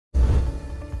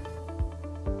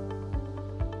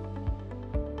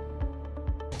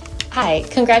Hi,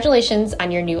 congratulations on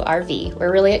your new RV.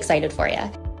 We're really excited for you.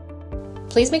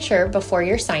 Please make sure before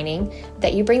you're signing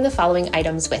that you bring the following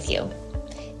items with you.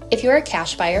 If you're a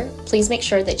cash buyer, please make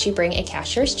sure that you bring a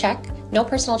cashier's check, no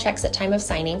personal checks at time of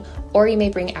signing, or you may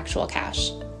bring actual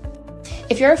cash.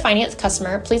 If you're a finance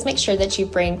customer, please make sure that you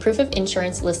bring proof of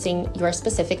insurance listing your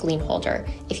specific lien holder.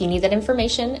 If you need that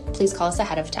information, please call us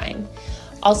ahead of time.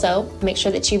 Also, make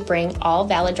sure that you bring all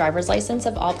valid driver's license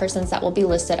of all persons that will be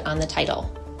listed on the title.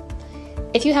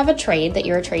 If you have a trade that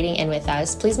you're trading in with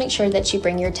us, please make sure that you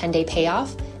bring your 10-day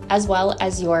payoff as well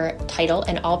as your title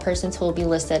and all persons who will be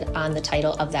listed on the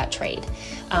title of that trade.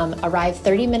 Arrive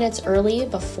 30 minutes early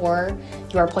before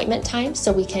your appointment time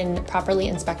so we can properly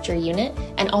inspect your unit,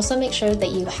 and also make sure that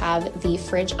you have the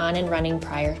fridge on and running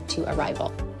prior to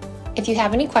arrival. If you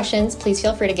have any questions, please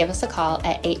feel free to give us a call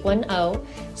at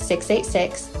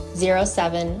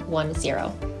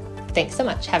 810-686-0710. Thanks so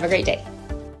much. Have a great day.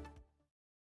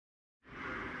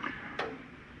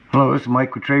 Hello, this is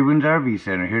Mike with TradeWinds RV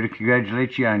Center, here to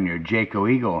congratulate you on your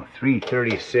Jayco Eagle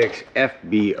 336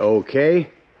 FBOK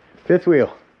fifth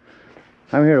wheel.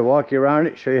 I'm here to walk you around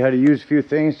it, show you how to use a few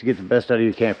things to get the best out of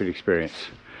your camping experience.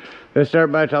 Let's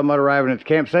start by talking about arriving at the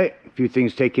campsite. A few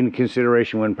things to take into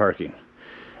consideration when parking.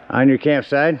 On your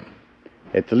campsite,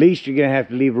 at the least you're going to have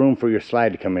to leave room for your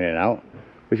slide to come in and out.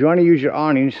 If you want to use your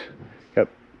awnings, got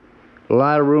a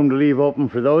lot of room to leave open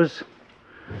for those.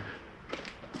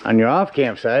 On your off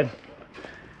campsite,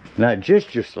 not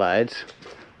just your slides,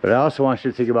 but I also want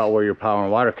you to think about where your power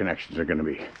and water connections are going to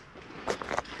be.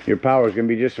 Your power is going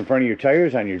to be just in front of your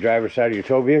tires on your driver's side of your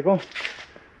tow vehicle,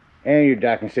 and your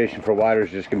docking station for water is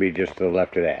just going to be just to the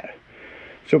left of that.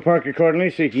 So park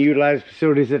accordingly so you can utilize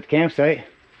facilities at the campsite.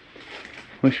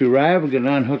 Once you arrive, we're going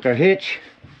to unhook our hitch,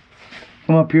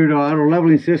 come up here to our auto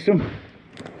leveling system,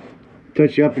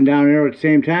 touch you up and down arrow at the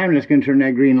same time, and that's going to turn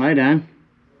that green light on.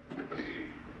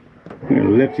 We're going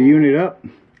to lift the unit up,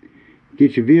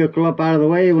 get your vehicle up out of the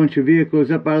way. Once your vehicle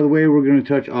is up out of the way, we're going to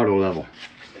touch auto level.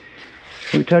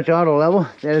 When we touch auto level,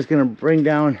 that is going to bring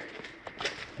down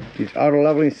these auto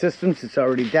leveling systems. It's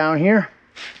already down here.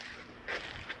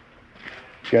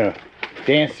 Going to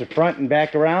dance the front and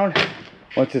back around.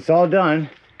 Once it's all done,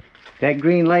 that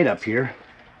green light up here,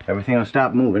 everything will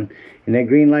stop moving, and that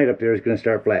green light up there is going to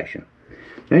start flashing.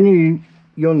 Then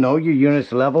you'll know your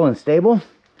unit's level and stable,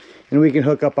 and we can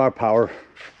hook up our power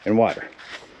and water.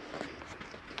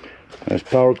 There's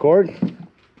power cord.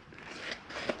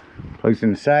 Plugs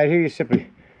in the side here. You simply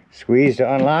squeeze to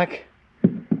unlock,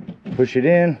 push it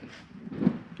in,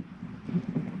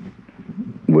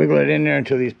 wiggle it in there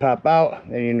until these pop out,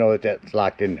 then you know that that's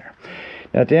locked in there.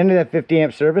 Now at the end of that 50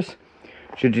 amp service,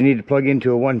 should you need to plug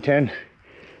into a 110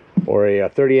 or a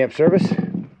 30 amp service,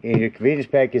 in your convenience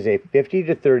pack is a 50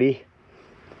 to 30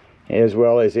 as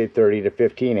well as a 30 to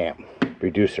 15 amp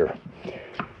reducer.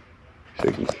 So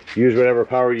you can use whatever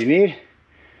power you need.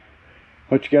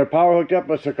 Once you get our power hooked up,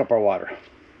 let's hook up our water.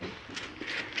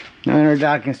 Now in our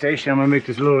docking station, I'm going to make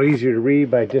this a little easier to read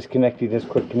by disconnecting this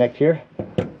quick connect here.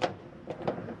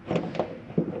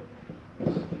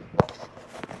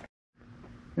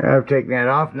 I've taken that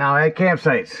off. Now at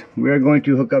campsites, we are going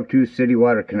to hook up to city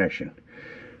water connection.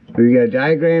 So you got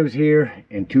diagrams here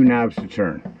and two knobs to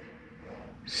turn.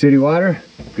 City water,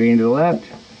 green to the left,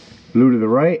 blue to the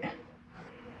right.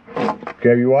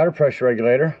 Grab your water pressure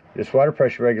regulator. This water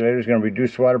pressure regulator is going to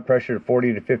reduce water pressure to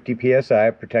 40 to 50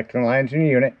 psi, protecting the lines in your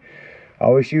unit.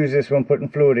 Always use this when putting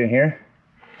fluid in here.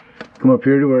 Come up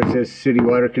here to where it says city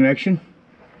water connection.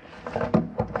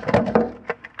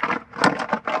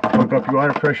 Hook up your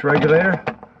water pressure regulator.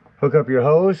 Hook up your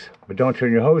hose, but don't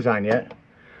turn your hose on yet.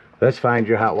 Let's find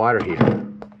your hot water heater.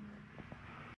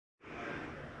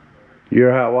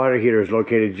 Your hot water heater is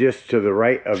located just to the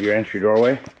right of your entry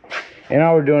doorway. And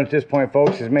all we're doing at this point,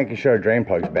 folks, is making sure our drain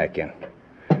plug's back in.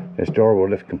 This door will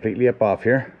lift completely up off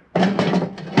here.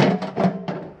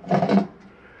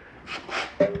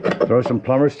 Throw some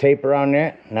plumber's tape around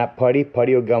that, not putty.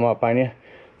 Putty will gum up on you.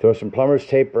 Throw some plumber's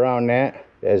tape around that.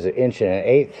 That's 1 1/8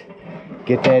 inches.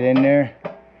 Get that in there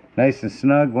nice and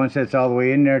snug. Once that's all the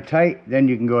way in there tight, then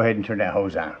you can go ahead and turn that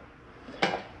hose on.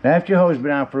 Now after your hose has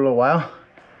been on for a little while,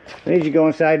 I need you to go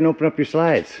inside and open up your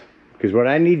slides, because what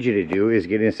I need you to do is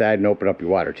get inside and open up your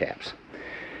water taps.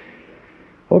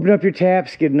 Open up your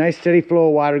taps, get a nice steady flow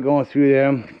of water going through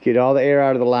them, get all the air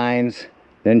out of the lines,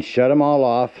 then shut them all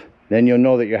off. Then you'll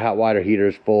know that your hot water heater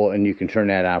is full and you can turn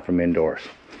that on from indoors.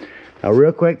 Now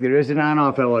real quick, there is an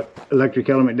on-off electric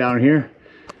element down here.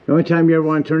 The only time you ever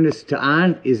want to turn this to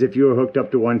on is if you were hooked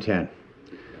up to 110.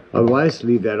 Otherwise,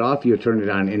 leave that off. You'll turn it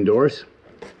on indoors.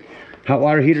 Hot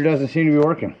water heater doesn't seem to be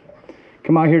working.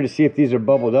 Come out here to see if these are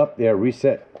bubbled up. They are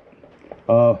reset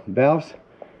valves.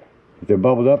 If they're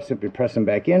bubbled up, simply press them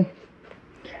back in.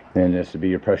 And this would be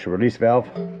your pressure release valve.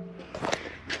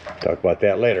 Talk about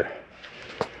that later.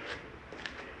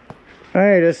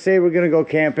 Alright, let's say we're going to go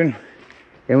camping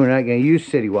and we're not going to use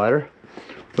city water.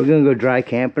 We're going to go dry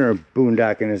camping, or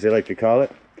boondocking as they like to call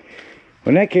it.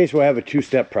 In that case, we'll have a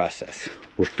two-step process.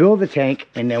 We'll fill the tank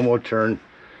and then we'll turn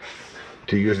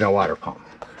to using our water pump.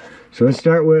 So let's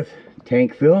start with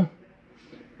tank fill.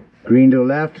 Green to the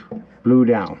left, blue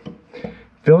down.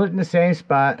 Fill it in the same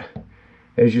spot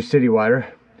as your city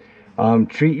water.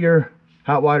 Treat your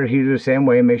hot water heater the same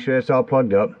way. Make sure that's all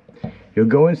plugged up. You'll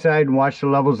go inside and watch the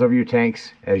levels of your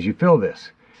tanks as you fill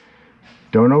this.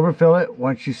 Don't overfill it.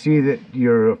 Once you see that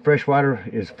your fresh water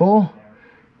is full,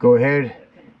 go ahead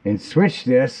and switch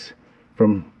this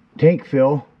from tank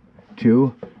fill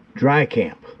to dry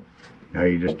camp. Now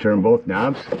you just turn both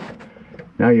knobs.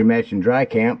 Now you're matching dry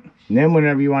camp. And then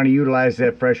whenever you want to utilize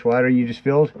that fresh water you just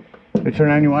filled, you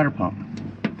turn on your water pump.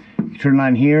 You turn it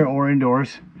on here or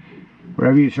indoors.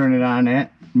 Wherever you turn it on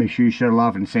at, make sure you shut it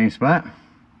off in the same spot.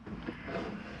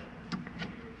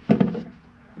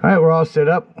 Alright, we're all set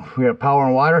up. We have power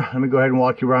and water. Let me go ahead and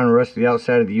walk you around the rest of the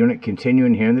outside of the unit,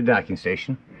 continuing here in the docking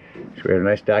station. So we have a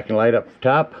nice docking light up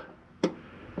top.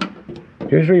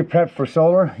 Here's where you prep for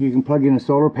solar. You can plug in a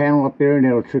solar panel up there and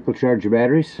it'll trickle charge your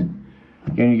batteries.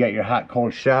 Again, you got your hot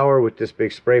cold shower with this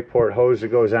big spray port hose that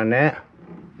goes on that.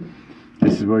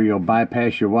 This is where you'll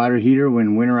bypass your water heater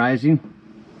when winterizing.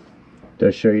 It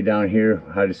does show you down here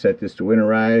how to set this to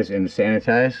winterize and to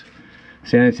sanitize.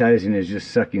 Sanitizing is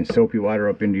just sucking soapy water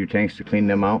up into your tanks to clean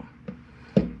them out.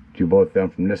 Do both of them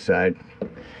from this side.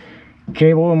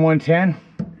 Cable in 110.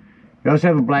 We also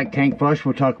have a black tank flush.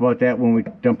 We'll talk about that when we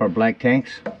dump our black tanks.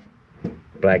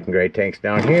 Black and gray tanks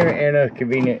down here, and a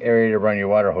convenient area to run your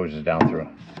water hoses down through.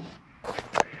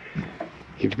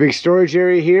 Get a big storage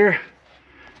area here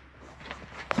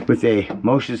with a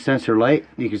motion sensor light.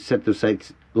 You can set those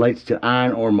lights to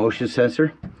on or motion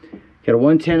sensor. Got a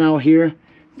 110 out here.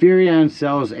 Furion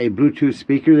sells a Bluetooth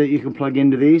speaker that you can plug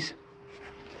into these.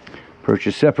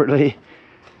 Purchased separately.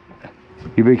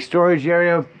 Your big storage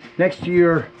area next to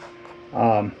your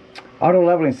auto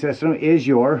leveling system is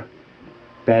your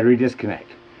battery disconnect.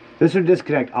 This will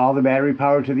disconnect all the battery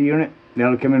power to the unit.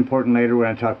 That'll come important later when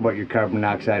I talk about your carbon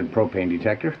monoxide and propane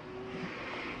detector.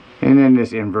 And then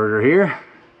this inverter here.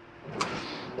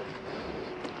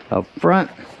 Up front.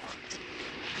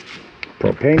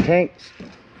 Propane tanks.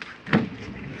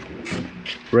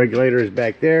 Regulator is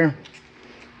back there.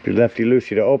 If you're lefty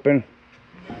loosey to open.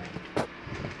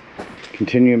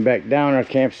 Continuing back down our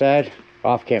campsite,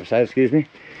 off campsite, excuse me.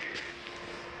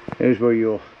 Here's where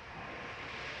you'll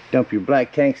dump your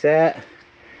black tanks at.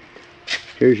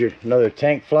 Here's your another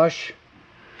tank flush.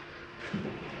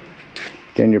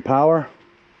 Then your power.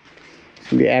 It's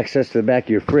gonna be access to the back of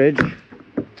your fridge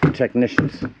for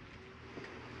technicians.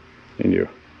 And your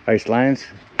ice lines.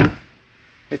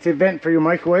 It's a vent for your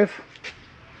microwave.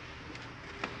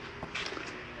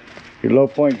 Your low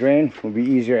point drain will be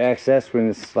easier access when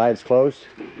the slide's closed.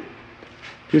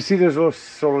 You see those little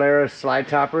Solaris slide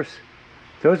toppers?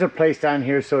 Those are placed on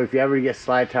here so if you ever get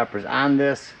slide toppers on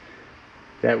this,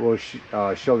 that will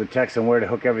show the text on where to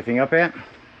hook everything up at.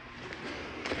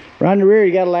 Around the rear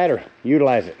you got a ladder.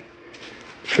 Utilize it.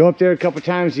 Go up there a couple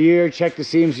times a year, check the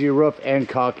seams of your roof and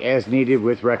caulk as needed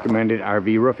with recommended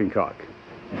RV roofing caulk.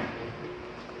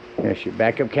 There's your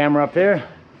backup camera up there.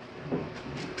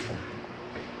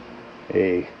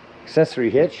 A accessory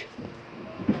hitch.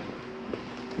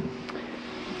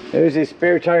 There's a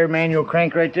spare tire manual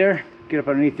crank right there. Get up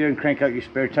underneath there and crank out your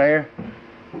spare tire.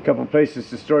 A couple places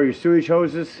to store your sewage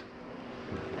hoses.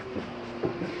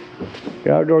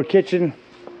 Your outdoor kitchen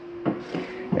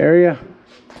area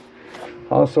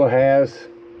also has,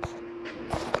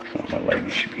 my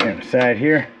light should be on the side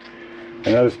here,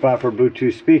 another spot for a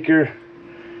Bluetooth speaker.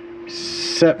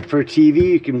 Set for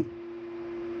TV, you can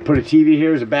put a TV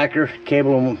here as a backer,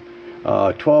 cable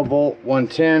 12 volt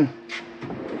 110,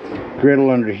 griddle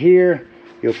under here.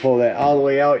 You'll pull that all the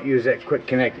way out, use that quick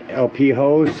connect LP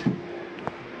hose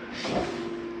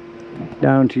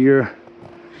down to your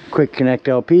quick connect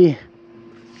LP.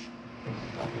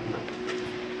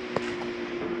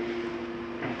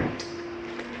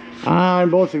 On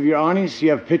both of your awnings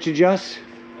you have pitch adjust.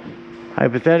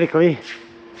 Hypothetically,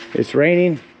 it's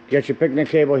raining, you got your picnic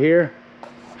table here.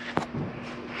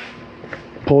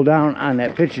 Pull down on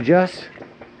that pitch adjust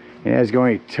and it's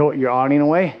going to tilt your awning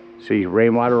away so your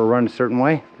rainwater will run a certain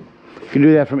way. You can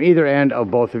do that from either end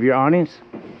of both of your awnings.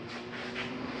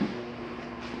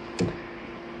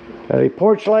 Got a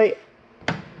porch light,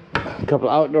 a couple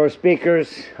outdoor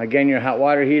speakers, again your hot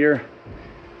water heater,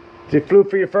 The flue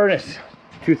for your furnace.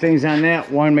 Two things on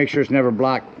that. One, make sure it's never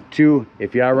blocked. Two,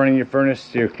 if you are running your furnace,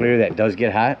 steer clear, that does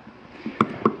get hot.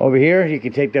 Over here, you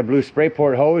can take that blue spray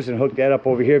port hose and hook that up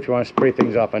over here if you want to spray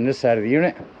things off on this side of the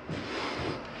unit.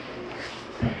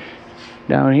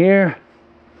 Down here,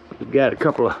 we've got a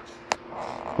couple of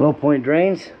low point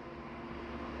drains.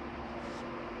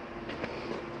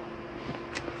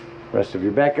 Rest of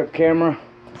your backup camera.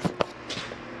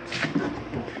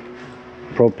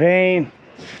 Propane.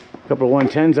 A couple of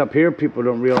 110s up here. People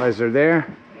don't realize they're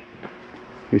there.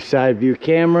 Your side view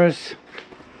cameras.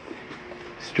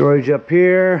 Storage up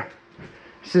here.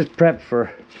 This is prepped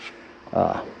for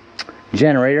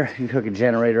generator. You can hook a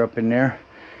generator up in there.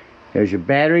 There's your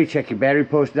battery. Check your battery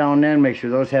post down there. Make sure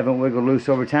those haven't wiggled loose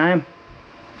over time.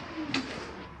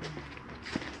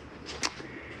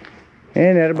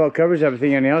 And that about covers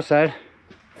everything on the outside.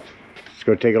 Let's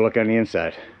go take a look on the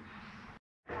inside.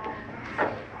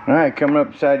 Alright, coming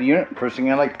up inside the unit, first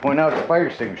thing I like to point out is the fire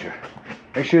extinguisher.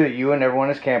 Make sure that you and everyone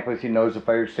that's camped with you knows the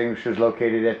fire extinguisher is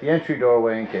located at the entry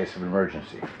doorway in case of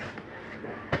emergency.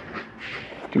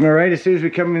 To my right, as soon as we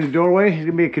come in the doorway, there's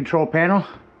going to be a control panel.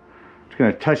 Just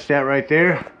going to touch that right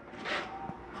there.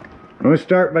 I'm going to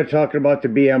start by talking about the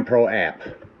BM Pro app.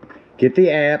 Get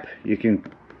the app. You can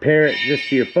pair it just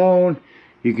to your phone.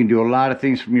 You can do a lot of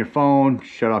things from your phone.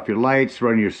 Shut off your lights,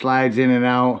 run your slides in and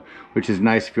out, which is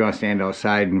nice if you want to stand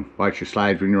outside and watch your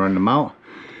slides when you run them out.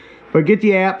 But get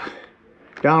the app,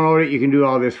 download it. You can do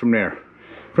all this from there.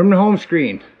 From the home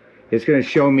screen, it's going to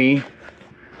show me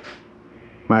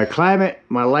my climate,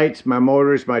 my lights, my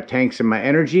motors, my tanks, and my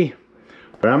energy.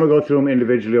 But I'm going to go through them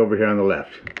individually over here on the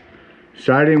left.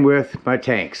 Starting with my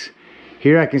tanks.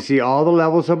 Here I can see all the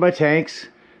levels of my tanks.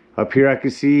 Up here I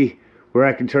can see where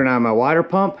I can turn on my water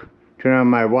pump, turn on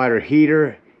my water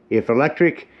heater if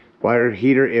electric, water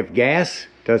heater if gas.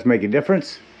 Does make a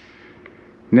difference.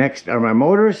 Next are my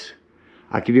motors.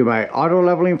 I can do my auto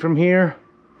leveling from here.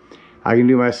 I can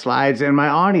do my slides and my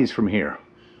awnings from here.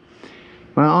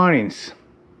 My awnings.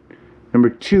 Number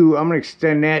 2, I'm going to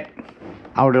extend that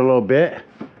out a little bit.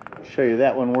 Show you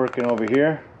that one working over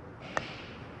here.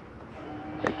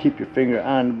 Keep your finger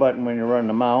on the button when you're running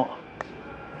them out.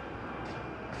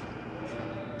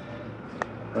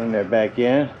 Run that back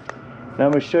in. Now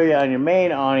I'm going to show you on your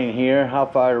main awning here how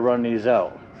far to run these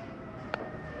out.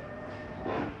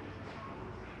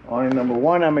 Awning number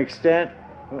 1, I'm extend.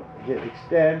 Hit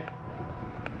extend.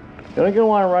 You're only going to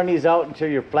want to run these out until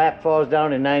your flap falls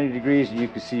down to 90 degrees and you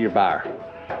can see your bar.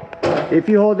 If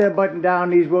you hold that button down,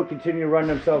 these will continue to run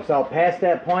themselves out past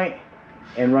that point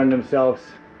and run themselves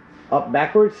up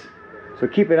backwards. So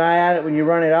keep an eye on it when you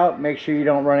run it out. Make sure you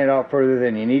don't run it out further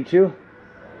than you need to.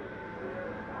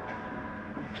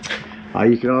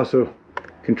 You can also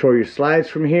control your slides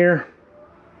from here.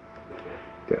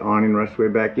 The awning rests way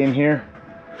back in here.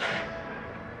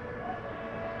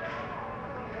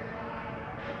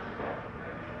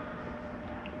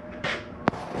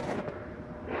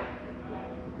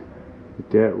 Get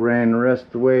that ran the rest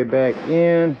of the way back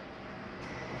in.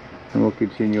 And we'll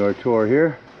continue our tour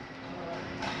here.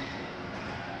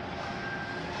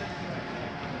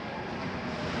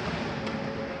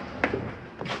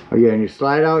 Again, your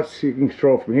slide outs you can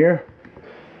control from here.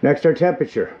 Next, our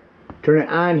temperature. Turn it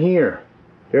on here.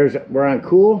 We're on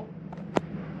cool.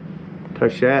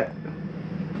 Touch that.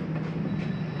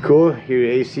 Cool. Hear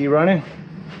your AC running.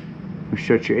 You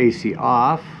shut your AC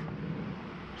off.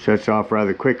 Shuts off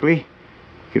rather quickly.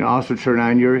 You can also turn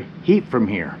on your heat from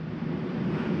here.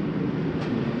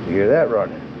 You hear that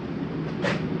running.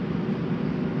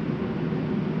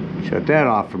 Shut that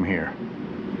off from here.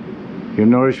 You'll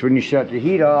notice when you shut the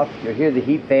heat off, you'll hear the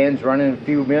heat fans running a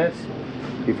few minutes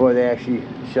before they actually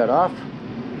shut off.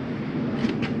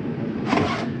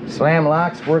 Slam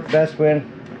locks work best when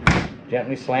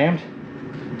gently slammed.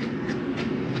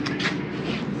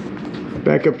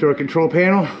 Back up to our control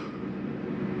panel.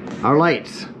 Our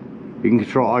lights. You can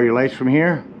control all your lights from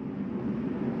here.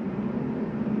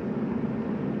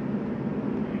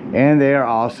 And they are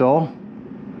also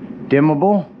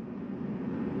dimmable.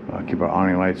 I'll keep our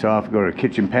awning lights off. Go to the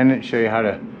kitchen pendant, show you how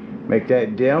to make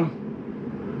that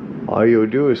dim. All you'll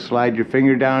do is slide your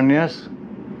finger down this.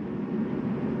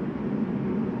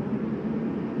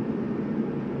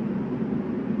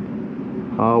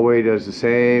 Hallway does the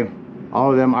same.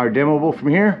 All of them are dimmable from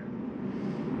here.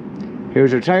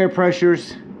 Here's our tire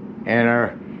pressures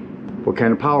and what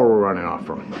kind of power we're running off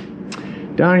from.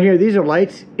 Down here, these are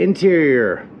lights,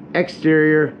 interior,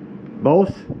 exterior,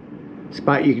 both.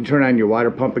 Spot you can turn on your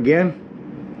water pump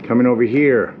again. Coming over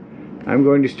here, I'm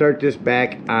going to start this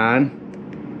back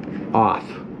on, off.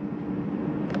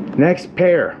 Next,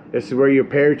 pair. This is where you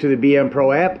pair to the BM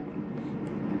Pro app.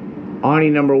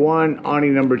 Awning number 1,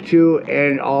 awning number 2,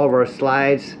 and all of our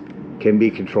slides can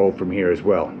be controlled from here as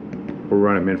well. We'll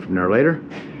run them in from there later.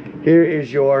 Here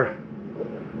is your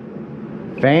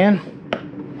fan.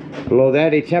 Below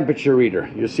that, a temperature reader.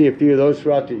 You'll see a few of those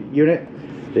throughout the unit.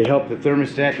 They help the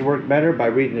thermostat to work better by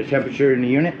reading the temperature in the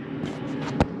unit.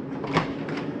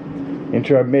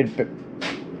 Into our mid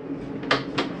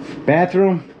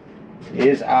bathroom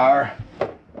is our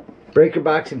breaker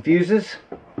box and fuses.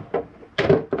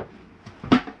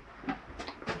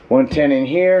 110 in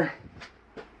here.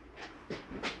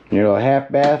 Your little half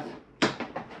bath.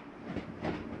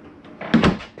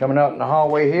 Coming out in the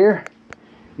hallway here,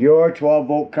 your 12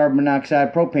 volt carbon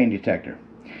monoxide propane detector.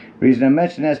 Reason I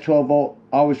mentioned that's 12 volt,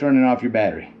 always running off your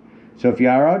battery. So if you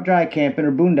are out dry camping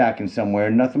or boondocking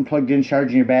somewhere, nothing plugged in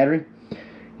charging your battery,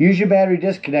 use your battery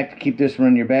disconnect to keep this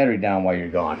running your battery down while you're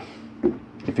gone,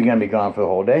 if you're going to be gone for the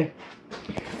whole day.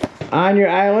 On your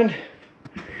island,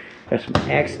 that's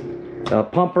a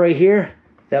pump right here.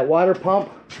 That water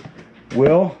pump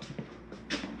will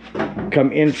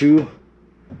come into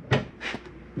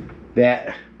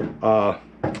that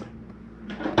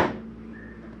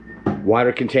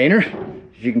water container.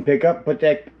 You can pick up, put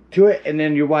that to it, and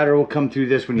then your water will come through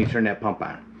this when you turn that pump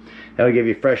on. That'll give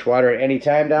you fresh water at any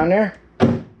time down there.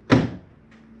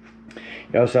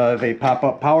 You also have a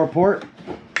pop-up power port.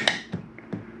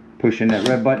 Pushing that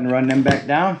red button to run them back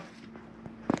down.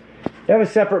 You have a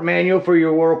separate manual for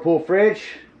your Whirlpool fridge.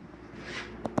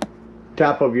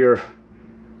 Top of your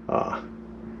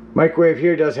microwave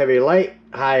here does have a light,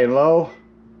 high and low,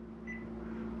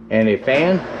 and a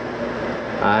fan,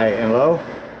 high and low.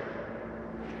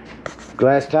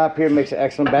 Glass top here makes an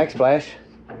excellent backsplash.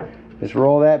 Just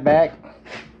roll that back,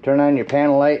 turn on your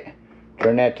panel light,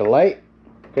 turn that to light,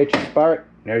 hit your spark,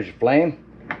 there's your flame.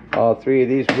 All three of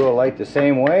these will light the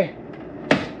same way.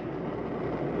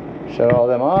 Shut all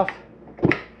them off.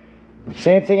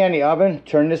 Same thing on the oven,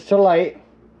 turn this to light,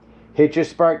 hit your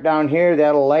spark down here,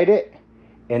 that'll light it,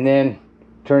 and then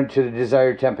turn to the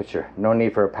desired temperature. No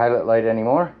need for a pilot light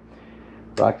anymore.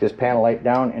 Lock this panel light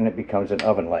down and it becomes an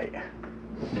oven light.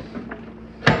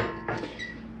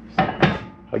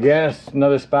 Again, it's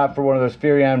another spot for one of those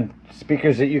Furrion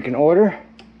speakers that you can order.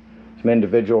 Some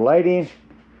individual lighting.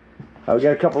 We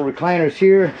got a couple of recliners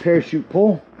here, parachute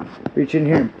pull. Reach in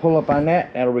here and pull up on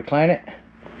that, that'll recline it.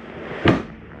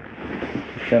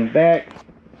 Put them back.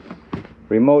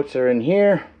 Remotes are in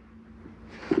here.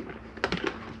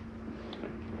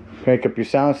 Crank up your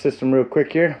sound system real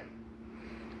quick here.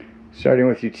 Starting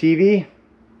with your TV.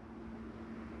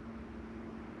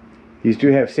 These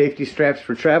do have safety straps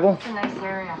for travel. It's a nice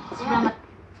area.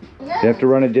 You have to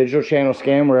run a digital channel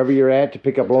scan wherever you're at to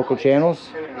pick up local channels.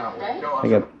 I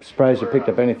got surprised I picked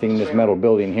up anything in this metal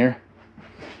building here.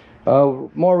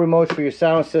 More remotes for your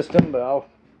sound system, but I'll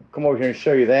come over here and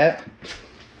show you that.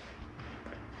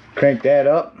 Crank that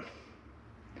up.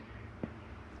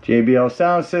 JBL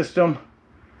sound system.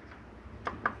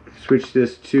 Switch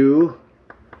this to,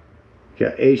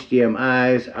 got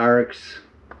HDMI's, ARCs.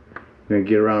 We're going to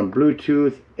get around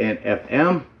Bluetooth and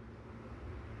FM.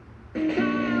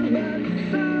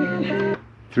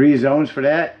 3 zones for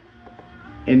that.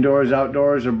 Indoors,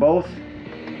 outdoors, or both.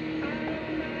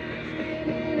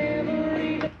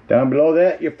 Down below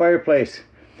that, your fireplace.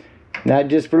 Not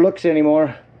just for looks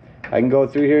anymore. I can go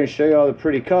through here and show you all the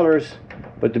pretty colors,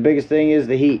 but the biggest thing is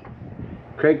the heat.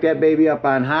 Crank that baby up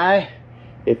on high.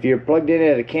 If you're plugged in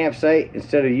at a campsite,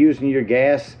 instead of using your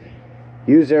gas,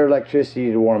 use their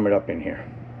electricity to warm it up in here.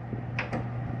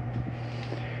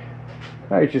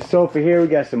 Alright, your sofa here, we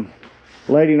got some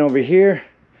lighting over here.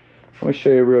 Let me show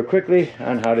you real quickly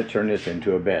on how to turn this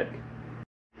into a bed.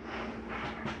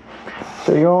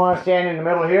 So you don't want to stand in the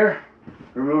middle here.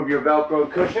 Remove your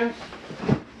Velcro cushions.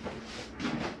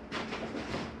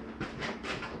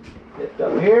 Lift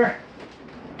up here.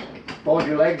 Fold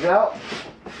your legs out.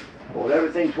 Fold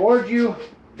everything towards you.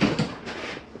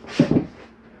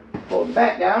 Fold it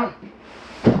back down.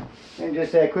 And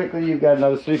just that quickly you've got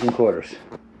another sleeping quarters.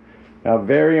 Now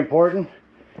very important,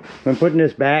 when putting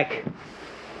this back,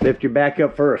 lift your back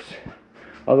up first.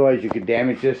 Otherwise you could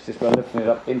damage this just by lifting it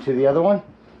up into the other one.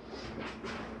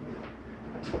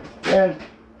 Then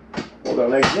hold our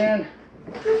legs in,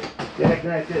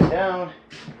 jackknife this down,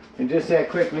 and just that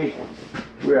quickly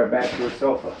we are back to a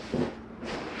sofa.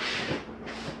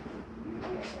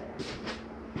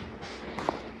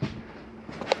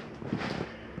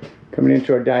 Coming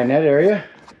into our dinette area,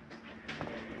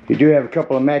 you do have a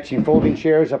couple of matching folding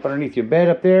chairs up underneath your bed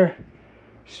up there.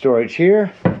 Storage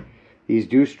here. These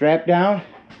do strap down.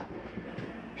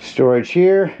 Storage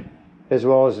here, as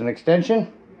well as an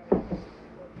extension.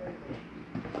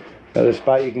 Another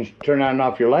spot you can turn on and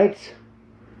off your lights.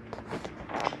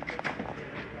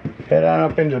 Head on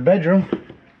up into the bedroom.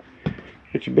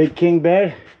 Get your big king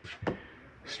bed.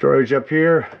 Storage up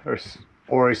here,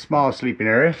 or a small sleeping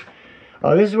area.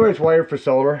 This is where it's wired for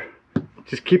solar.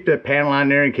 Just keep that panel on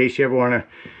there in case you ever want to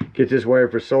get this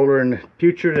wired for solar in the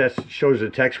future. That shows the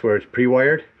text where it's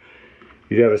pre-wired.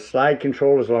 You have a slide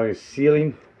control as long as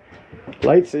ceiling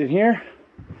lights in here.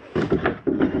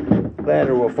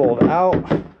 Ladder will fold out.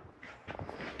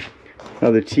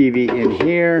 Another TV in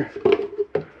here.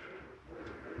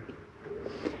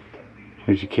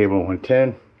 Here's your cable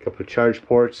 110. A couple of charge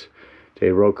ports. A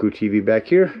Roku TV back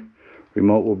here.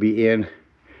 Remote will be in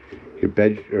your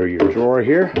bed or your drawer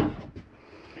here.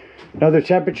 Another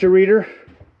temperature reader.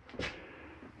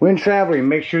 When traveling,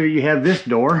 make sure you have this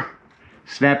door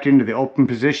snapped into the open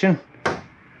position,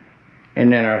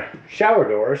 and then our shower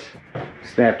doors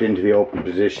snapped into the open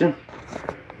position.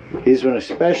 These one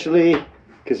especially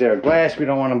because they're glass, we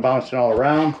don't want them bouncing all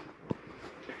around.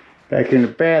 Back in the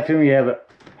bathroom, you have a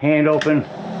hand open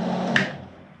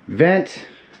vent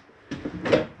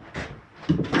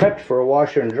prepped for a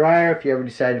washer and dryer if you ever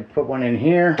decide to put one in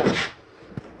here.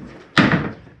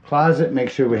 Closet, make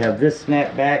sure we have this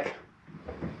snap back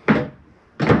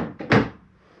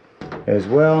as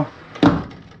well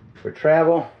for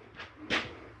travel.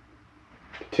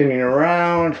 Continuing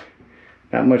around,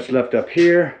 not much left up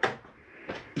here.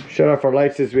 Shut off our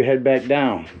lights as we head back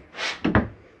down.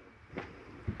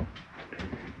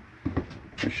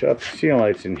 Shut off the ceiling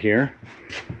lights in here.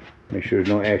 Make sure there's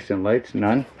no accent lights,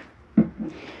 none.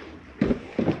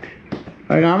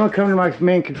 Alright, now I'm going to come to my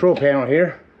main control panel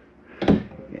here,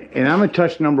 and I'm going to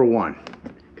touch number 1,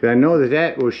 because I know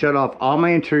that will shut off all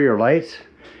my interior lights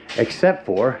except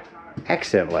for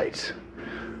accent lights.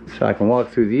 So I can walk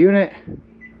through the unit,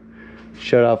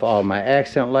 shut off all my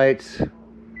accent lights.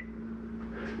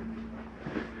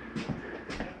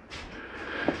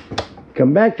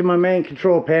 Come back to my main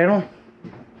control panel,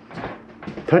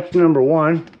 touch number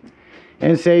 1,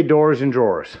 and say doors and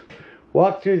drawers.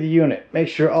 Walk through the unit. Make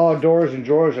sure all doors and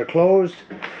drawers are closed.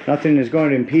 Nothing is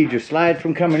going to impede your slide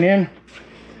from coming in.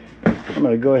 I'm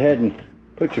going to go ahead and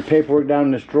put your paperwork down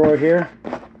in this drawer here.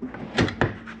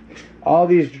 All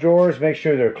these drawers, make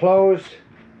sure they're closed.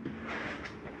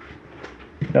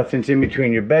 Nothing's in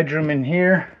between your bedroom and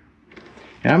here.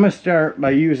 And I'm going to start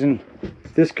by using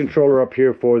this controller up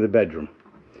here for the bedroom.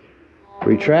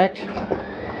 Retract.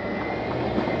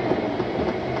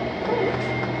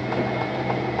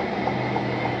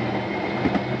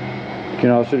 You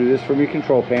can also do this from your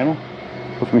control panel.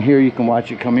 So from here you can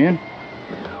watch it come in.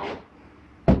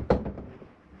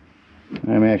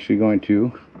 I'm actually going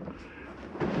to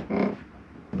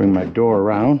bring my door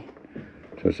around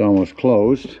so it's almost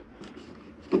closed.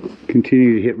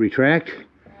 Continue to hit retract.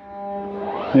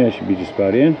 That should be just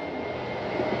about in.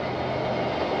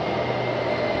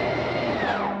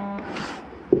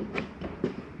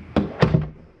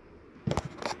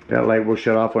 That light will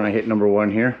shut off when I hit number 1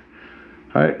 here.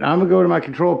 Alright, now I'm going to go to my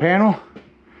control panel.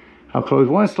 I'll close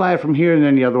one slide from here and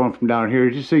then the other one from down here,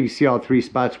 just so you see all 3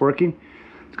 spots working.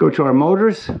 Let's go to our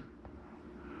motors.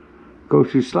 Go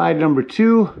to slide number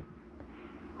 2.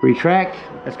 Retract.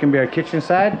 That's going to be our kitchen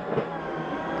side.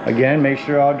 Again, make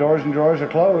sure all doors and drawers are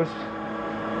closed.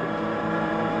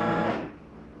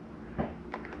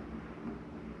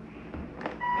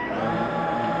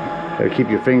 Gotta keep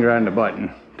your finger on the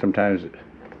button. Sometimes you're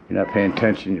not paying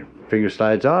attention, your finger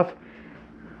slides off.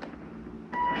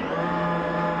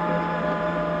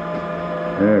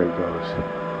 There it goes.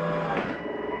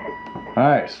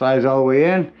 Alright, slides all the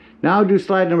way in. Now I'll do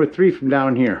slide number 3 from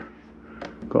down here.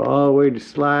 Go all the way to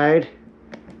slide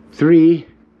 3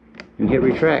 and hit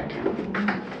retract.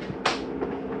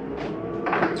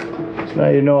 So now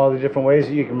you know all the different ways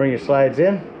that you can bring your slides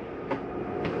in.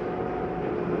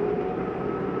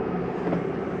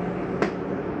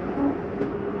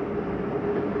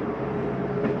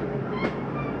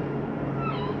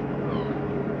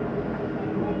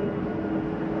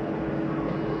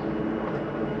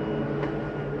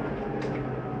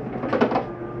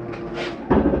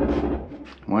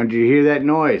 Why did you hear that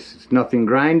noise? It's nothing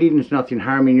grinding, it's nothing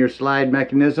harming your slide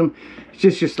mechanism. It's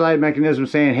just your slide mechanism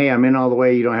saying, hey, I'm in all the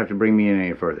way, you don't have to bring me in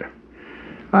any further.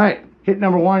 Alright, hit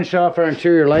number 1, shut off our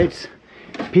interior lights.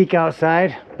 Peek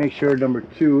outside, make sure number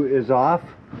 2 is off.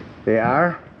 They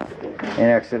are. And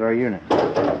exit our unit.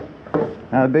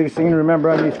 Now the biggest thing to remember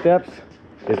on these steps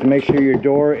is to make sure your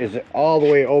door is all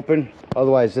the way open.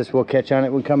 Otherwise this will catch on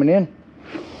it when coming in.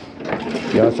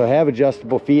 You also have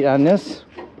adjustable feet on this.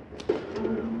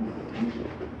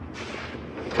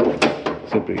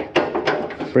 Simply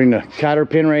bring the cotter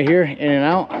pin right here in and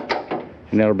out,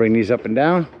 and that'll bring these up and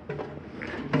down.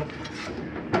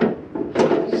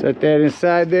 Set that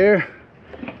inside there.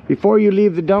 Before you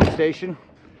leave the dump station,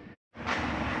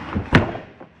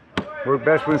 work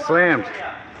best when slammed.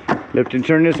 Lift and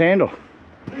turn this handle.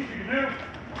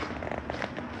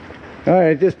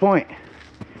 Alright, at this point,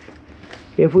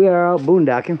 if we are out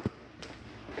boondocking,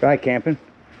 dry camping,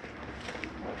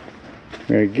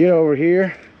 we're going to get over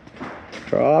here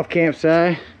to our off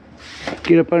campsite,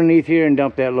 get up underneath here and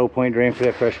dump that low point drain for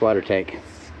that freshwater tank.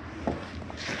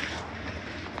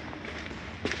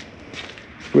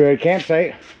 We're at a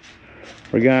campsite.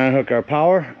 We're going to hook our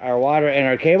power, our water, and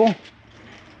our cable.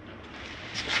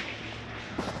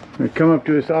 We're going to come up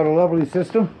to this auto leveling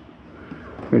system.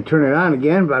 We're going to turn it on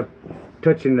again by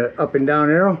touching the up and down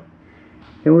arrow.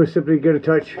 And we're simply going to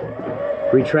touch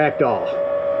retract all.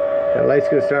 That light's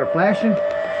going to start flashing.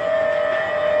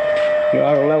 The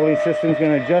auto leveling system is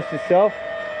going to adjust itself.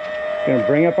 It's going to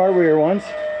bring up our rear ones.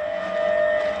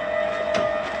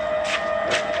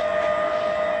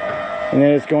 And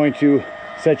then it's going to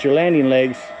set your landing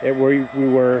legs at where we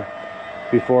were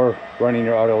before running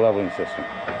your auto leveling system.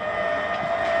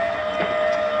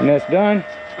 When that's done,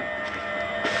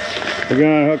 we're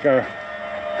going to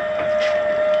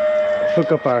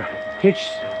hook up our hitch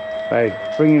by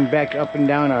bringing back up and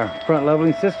down our front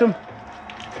leveling system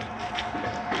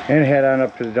and head on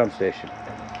up to the dump station.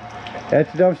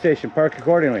 That's the dump station. Park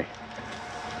accordingly.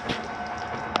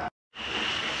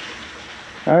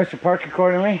 Alright, so park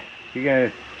accordingly. You're going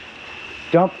to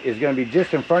dump is going to be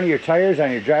just in front of your tires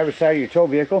on your driver's side of your tow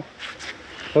vehicle.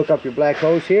 Hook up your black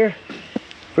hose here.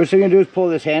 First thing you're going to do is pull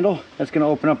this handle. That's going to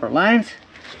open up our lines.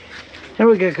 Then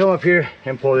we're going to come up here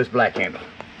and pull this black handle.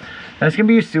 That's going to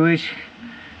be your sewage.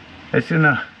 That's going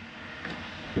to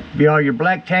be all your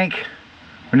black tank.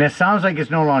 When that sounds like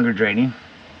it's no longer draining,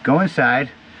 go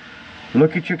inside,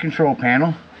 look at your control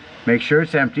panel, make sure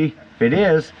it's empty. If it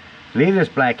is, leave this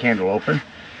black handle open.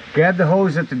 Grab the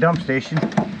hose at the dump station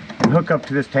and hook up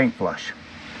to this tank flush.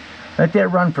 Let that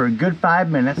run for a good 5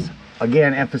 minutes.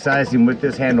 Again, emphasizing with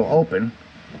this handle open.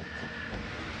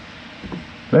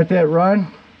 Let that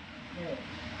run.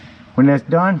 When that's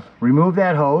done, remove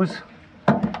that hose.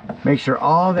 Make sure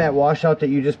all that washout that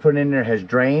you just put in there has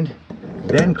drained.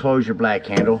 Then close your black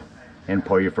handle and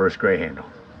pull your first gray handle.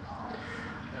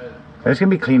 That's going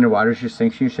to be cleaner water, your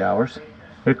sinks and your showers.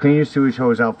 It'll clean your sewage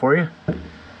hose out for you.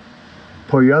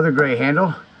 Pull your other gray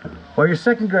handle. While your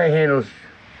second gray handle is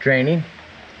draining,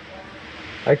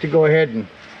 I like to go ahead and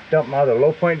dump them out of the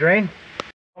low point drain.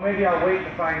 Maybe I'll wait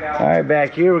to find out. All right,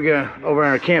 back here, we're going to, over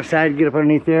on our campsite, get up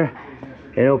underneath there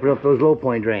and open up those low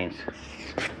point drains.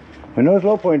 When those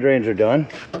low point drains are done,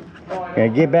 you're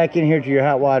going to get back in here to your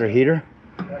hot water heater.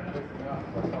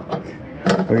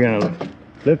 We're going to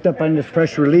lift up on this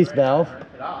pressure release valve.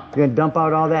 You're going to dump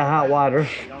out all that hot water.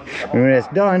 And when it's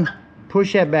done,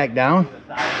 push that back down.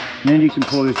 And then you can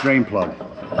pull this drain plug.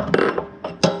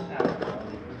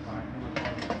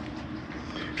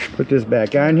 Put this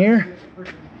back on here.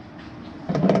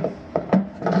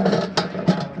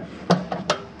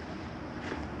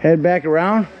 Head back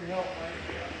around.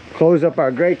 Close up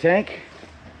our gray tank.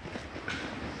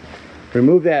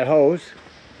 Remove that hose.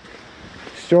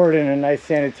 Store it in a nice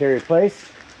sanitary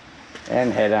place.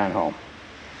 And head on home.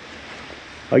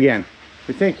 Again,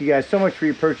 we thank you guys so much for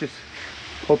your purchase.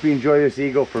 Hope you enjoy this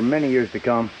Eagle for many years to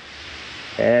come.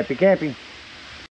 Happy camping.